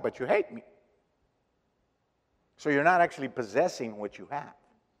love of God, but you hate me. So you're not actually possessing what you have.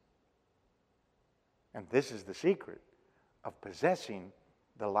 And this is the secret of possessing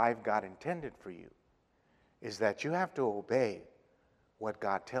the life God intended for you, is that you have to obey what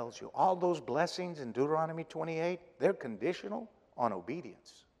God tells you. All those blessings in Deuteronomy 28, they're conditional on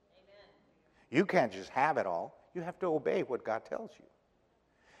obedience. Amen. You can't just have it all. You have to obey what God tells you.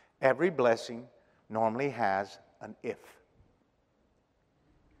 Every blessing normally has an if.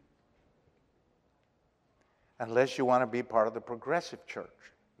 Unless you want to be part of the progressive church.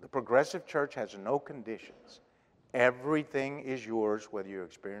 The progressive church has no conditions. Everything is yours whether you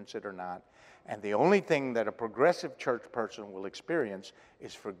experience it or not. And the only thing that a progressive church person will experience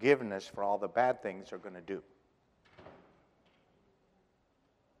is forgiveness for all the bad things they're going to do.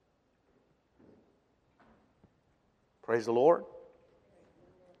 Praise the Lord.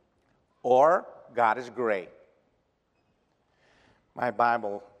 Or God is great. My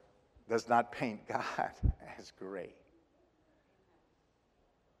Bible does not paint God as great.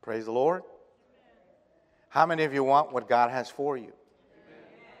 Praise the Lord. How many of you want what God has for you?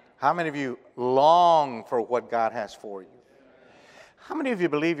 How many of you long for what God has for you? How many of you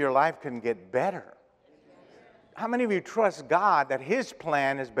believe your life can get better? How many of you trust God that His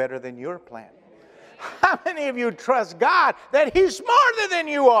plan is better than your plan? How many of you trust God that He's smarter than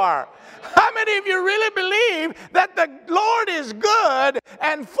you are? How many of you really believe that the Lord is good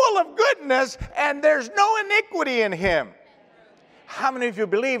and full of goodness and there's no iniquity in Him? How many of you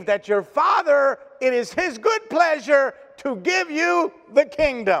believe that your Father, it is His good pleasure to give you the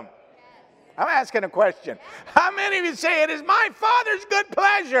kingdom? I'm asking a question. How many of you say, it is my Father's good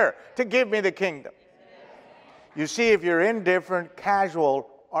pleasure to give me the kingdom? You see, if you're indifferent, casual,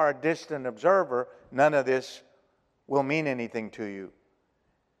 or a distant observer, none of this will mean anything to you.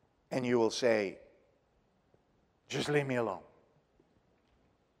 And you will say, just leave me alone.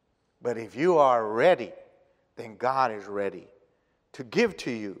 But if you are ready, then God is ready to give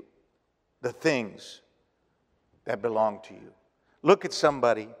to you the things that belong to you. Look at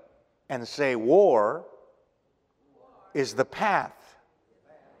somebody and say, war is the path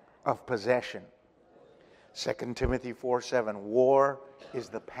of possession. 2 Timothy 4:7, war is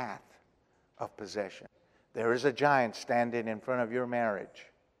the path of possession. There is a giant standing in front of your marriage,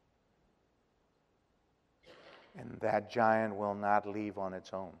 and that giant will not leave on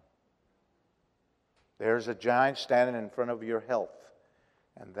its own. There's a giant standing in front of your health,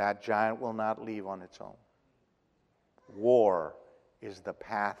 and that giant will not leave on its own. War is the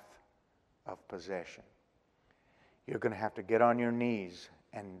path of possession. You're going to have to get on your knees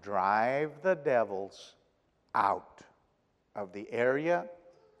and drive the devils out of the area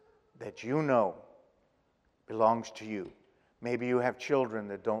that you know belongs to you. Maybe you have children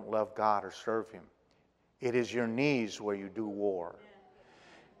that don't love God or serve Him. It is your knees where you do war.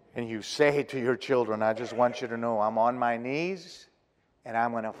 And you say to your children, I just want you to know I'm on my knees and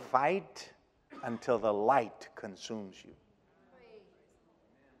I'm going to fight until the light consumes you.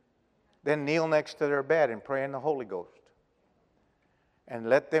 Then kneel next to their bed and pray in the Holy Ghost. And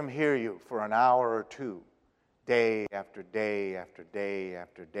let them hear you for an hour or two, day after day after day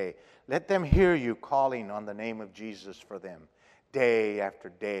after day. Let them hear you calling on the name of Jesus for them, day after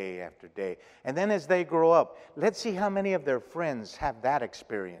day after day. And then as they grow up, let's see how many of their friends have that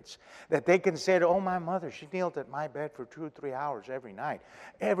experience. That they can say, oh, my mother, she kneeled at my bed for 2 or 3 hours every night.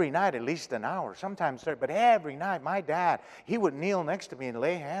 Every night at least an hour, sometimes 30. But every night my dad, he would kneel next to me and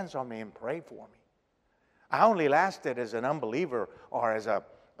lay hands on me and pray for me. I only lasted as an unbeliever or as a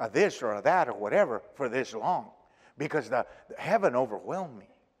this or a that or whatever for this long. Because the heaven overwhelmed me.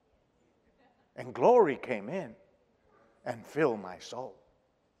 And glory came in and fill my soul.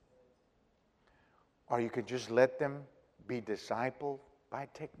 Or you could just let them be discipled by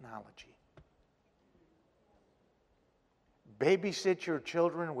technology. Babysit your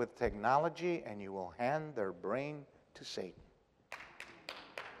children with technology and you will hand their brain to Satan.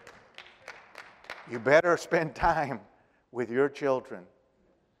 You better spend time with your children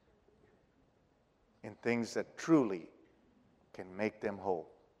in things that truly can make them whole.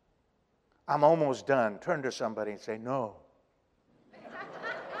 I'm almost done. Turn to somebody and say, no.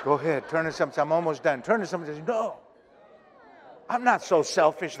 Go ahead. Turn to somebody. I'm almost done. Turn to somebody and say, no. I'm not so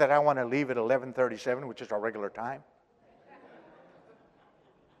selfish that I want to leave at 11:37, which is our regular time.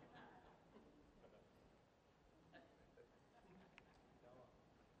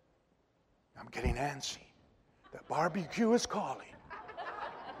 I'm getting antsy. The barbecue is calling.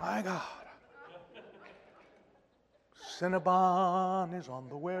 My God. Cinnabon is on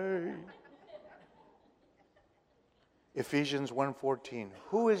the way. Ephesians 1:14.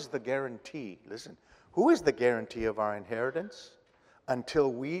 Who is the guarantee? Listen. Who is the guarantee of our inheritance?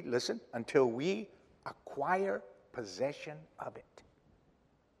 Until we acquire possession of it.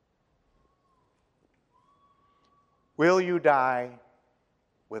 Will you die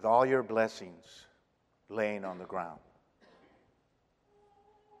with all your blessings laying on the ground?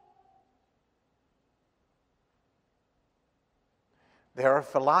 There are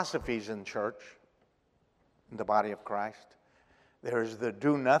philosophies in church, in the body of Christ. There's the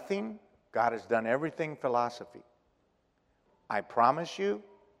do nothing, God has done everything philosophy. I promise you,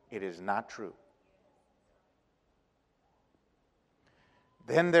 it is not true.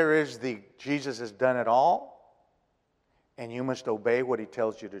 Then there is the Jesus has done it all, and you must obey what he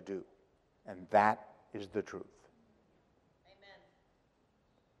tells you to do. And that is the truth. Amen.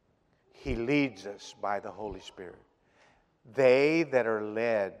 He leads us by the Holy Spirit. They that are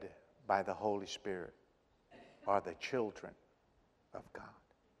led by the Holy Spirit are the children of God.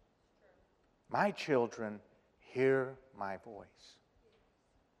 My children hear my voice,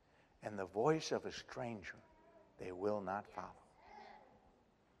 and the voice of a stranger they will not follow.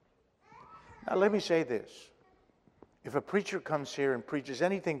 Now let me say this. If a preacher comes here and preaches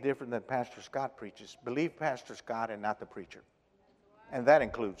anything different than Pastor Scott preaches, believe Pastor Scott and not the preacher. And that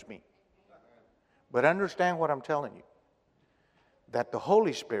includes me. But understand what I'm telling you. That the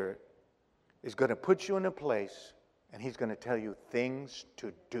Holy Spirit is going to put you in a place and he's going to tell you things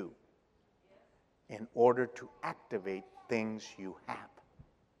to do in order to activate things you have.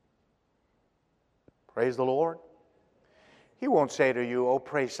 Praise the Lord. He won't say to you, oh,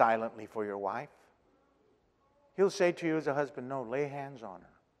 pray silently for your wife. He'll say to you as a husband, no, lay hands on her.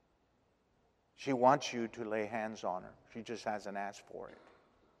 She wants you to lay hands on her. She just hasn't asked for it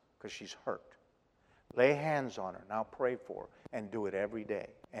because she's hurt. Lay hands on her. Now pray for her and do it every day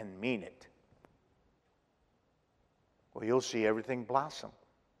and mean it. Well, you'll see everything blossom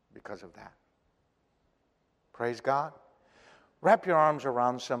because of that. Praise God. Wrap your arms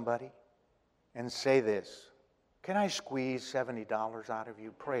around somebody and say this. Can I squeeze $70 out of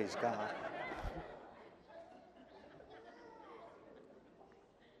you? Praise God.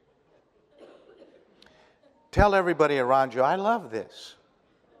 Tell everybody around you, I love this.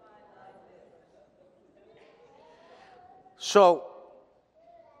 So,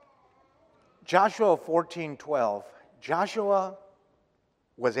 Joshua 14:12, Joshua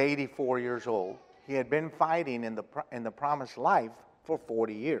was 84 years old. He had been fighting in the promised life for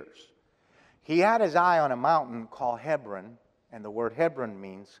 40 years. He had his eye on a mountain called Hebron, and the word Hebron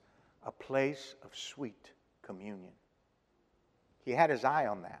means a place of sweet communion. He had his eye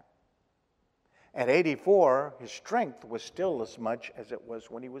on that. At 84, his strength was still as much as it was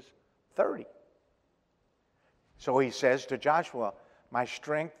when he was 30. So he says to Joshua, my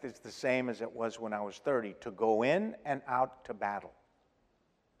strength is the same as it was when I was 30, to go in and out to battle.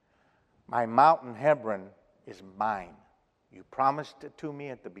 My mountain Hebron is mine. You promised it to me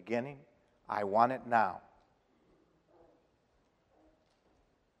at the beginning. I want it now.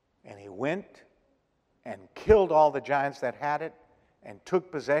 And he went and killed all the giants that had it and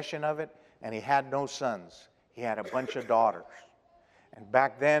took possession of it, and he had no sons. He had a bunch of daughters. And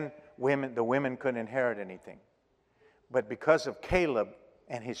back then, the women couldn't inherit anything. But because of Caleb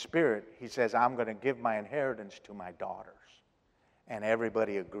and his spirit, he says, I'm going to give my inheritance to my daughters. And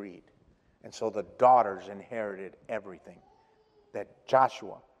everybody agreed. And so the daughters inherited everything that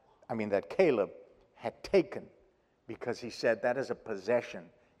Caleb had taken, because he said, that is a possession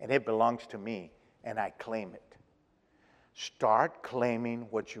and it belongs to me and I claim it. Start claiming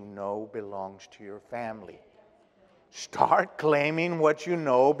what you know belongs to your family. Start claiming what you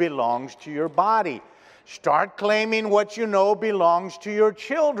know belongs to your body. Start claiming what you know belongs to your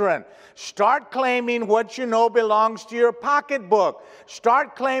children. Start claiming what you know belongs to your pocketbook.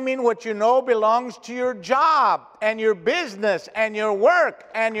 Start claiming what you know belongs to your job and your business and your work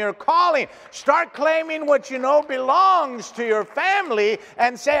and your calling. Start claiming what you know belongs to your family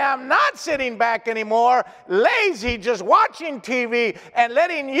and say, I'm not sitting back anymore, lazy, just watching TV and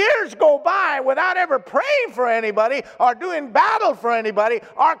letting years go by without ever praying for anybody or doing battle for anybody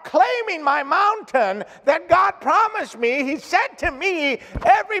or claiming my mountain that God promised me. He said to me,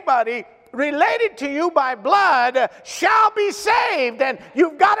 everybody related to you by blood shall be saved. And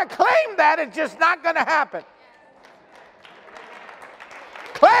you've got to claim that. It's just not going to happen.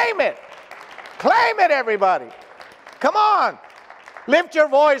 Claim it. Claim it, everybody. Come on. Lift your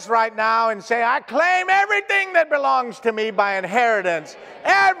voice right now and say, I claim everything that belongs to me by inheritance.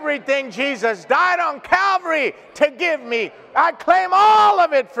 Everything Jesus died on Calvary to give me. I claim all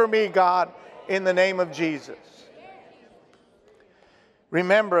of it for me, God, in the name of Jesus.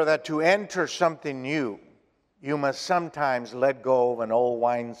 Remember that to enter something new, you must sometimes let go of an old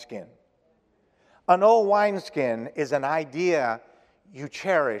wineskin. An old wineskin is an idea you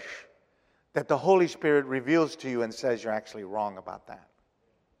cherish that the Holy Spirit reveals to you and says you're actually wrong about that.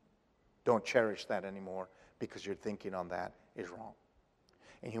 Don't cherish that anymore because your thinking on that is wrong.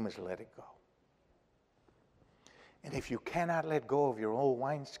 And you must let it go. And if you cannot let go of your old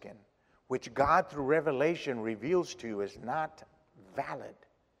wineskin, which God through revelation reveals to you is not valid,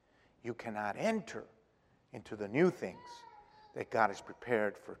 you cannot enter into the new things that God has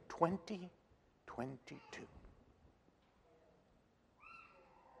prepared for 2022.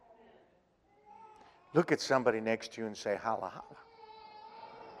 Look at somebody next to you and say, holla, holla.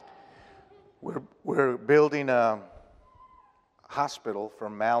 We're building a hospital for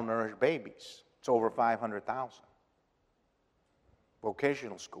malnourished babies. It's over 500,000.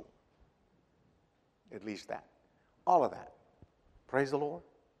 Vocational school. At least that. All of that. Praise the Lord.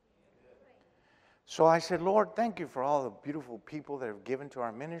 So I said, Lord, thank you for all the beautiful people that have given to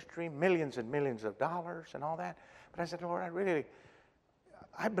our ministry, millions and millions of dollars and all that. But I said, Lord,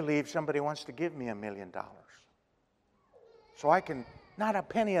 I believe somebody wants to give me $1 million. So I can, not a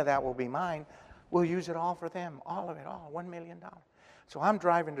penny of that will be mine. We'll use it all for them. All of it, all, $1 million. So I'm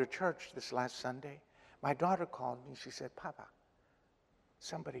driving to church this last Sunday. My daughter called me. She said, Papa,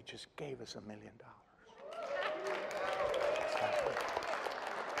 somebody just gave us $1 million.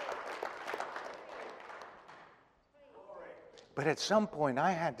 But at some point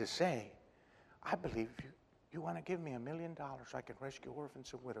I had to say, I believe you want to give me $1 million so I can rescue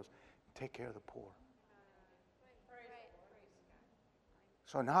orphans and widows and take care of the poor.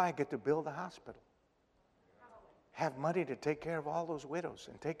 So now I get to build a hospital. Have money to take care of all those widows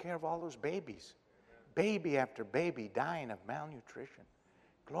and take care of all those babies. Baby after baby dying of malnutrition.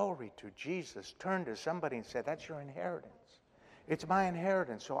 Glory to Jesus. Turn to somebody and say, that's your inheritance. It's my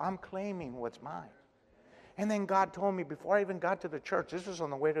inheritance, so I'm claiming what's mine. And then God told me, before I even got to the church, this was on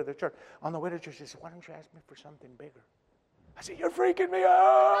the way to the church. On the way to church, he said, why don't you ask me for something bigger? I said, you're freaking me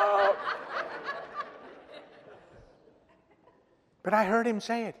out. But I heard him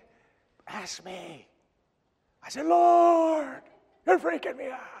say it. Ask me. I said, Lord, you're freaking me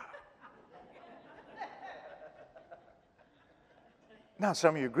out. Now,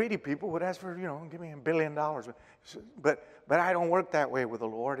 some of you greedy people would ask for, give me $1 billion. But I don't work that way with the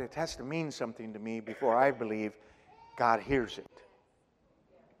Lord. It has to mean something to me before I believe God hears it.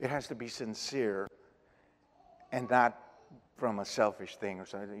 It has to be sincere and not from a selfish thing or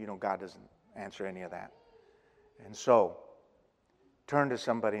something. God doesn't answer any of that. And so, turn to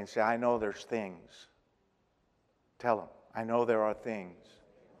somebody and say, I know there's things. Tell them, I know there are things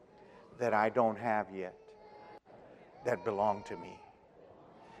that I don't have yet that belong to me.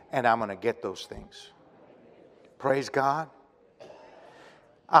 And I'm going to get those things. Praise God.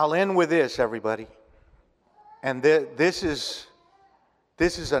 I'll end with this, everybody. And this is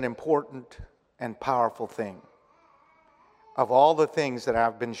an important and powerful thing. Of all the things that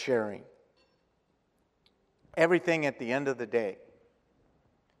I've been sharing, everything at the end of the day,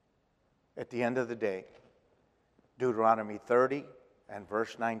 Deuteronomy 30 and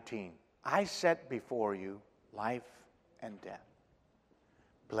verse 19, I set before you life and death,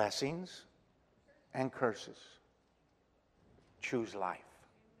 blessings and curses. Choose life,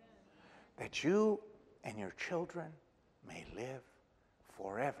 that you and your children may live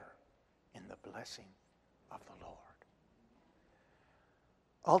forever in the blessing of the Lord.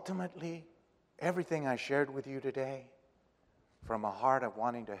 Ultimately, everything I shared with you today, from a heart of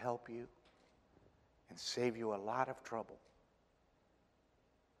wanting to help you and save you a lot of trouble,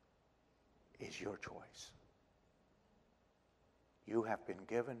 is your choice. You have been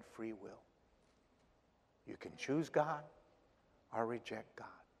given free will. You can choose God or reject God.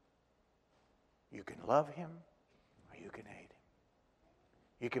 You can love Him or you can hate Him.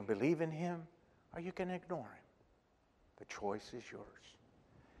 You can believe in Him or you can ignore Him. The choice is yours.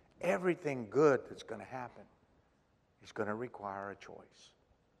 Everything good that's going to happen is going to require a choice.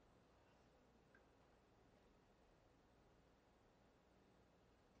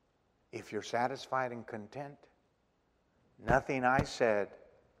 If you're satisfied and content, nothing I said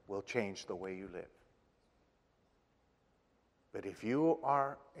will change the way you live. But if you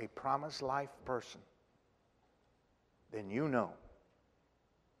are a promised life person, then you know,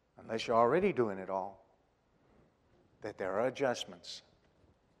 unless you're already doing it all, that there are adjustments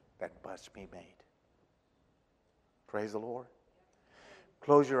that must be made. Praise the Lord.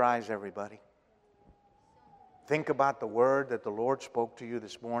 Close your eyes, everybody. Think about the word that the Lord spoke to you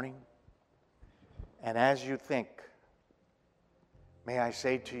this morning. And as you think, may I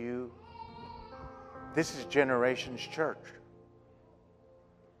say to you, this is Generations Church.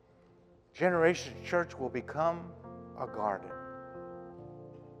 Generations Church will become a garden.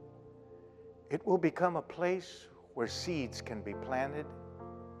 It will become a place where seeds can be planted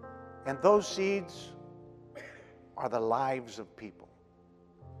And those seeds are the lives of people.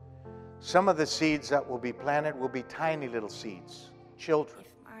 Some of the seeds that will be planted will be tiny little seeds, children.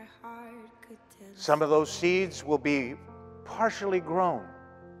 Some of those seeds will be partially grown,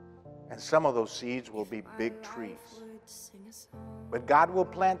 and some of those seeds will be big trees. But God will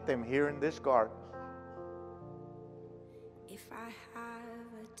plant them here in this garden.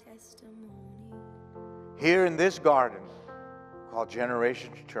 Here in this garden called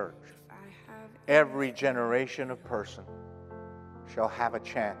Generations Church, every generation of person shall have a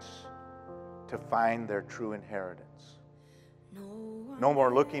chance to find their true inheritance. No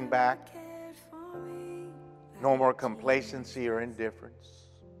more looking back. No more complacency or indifference.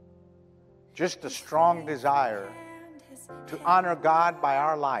 Just a strong desire to honor God by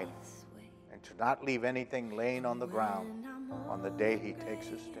our life and to not leave anything laying on the ground on the day He takes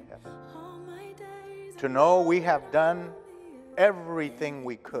us to heaven. To know we have done everything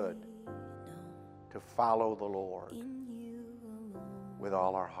we could to follow the Lord with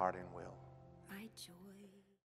all our heart and